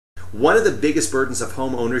One of the biggest burdens of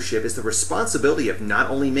home ownership is the responsibility of not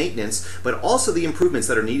only maintenance, but also the improvements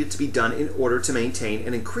that are needed to be done in order to maintain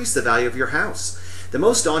and increase the value of your house. The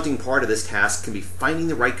most daunting part of this task can be finding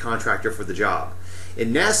the right contractor for the job.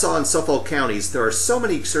 In Nassau and Suffolk counties, there are so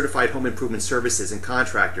many certified home improvement services and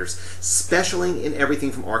contractors specializing in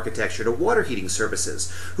everything from architecture to water heating services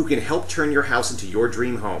who can help turn your house into your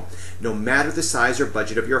dream home, no matter the size or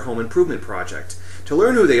budget of your home improvement project. To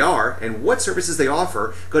learn who they are and what services they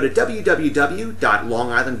offer, go to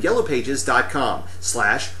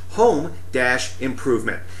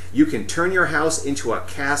www.longislandyellowpages.com/home-improvement. You can turn your house into a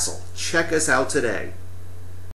castle. Check us out today.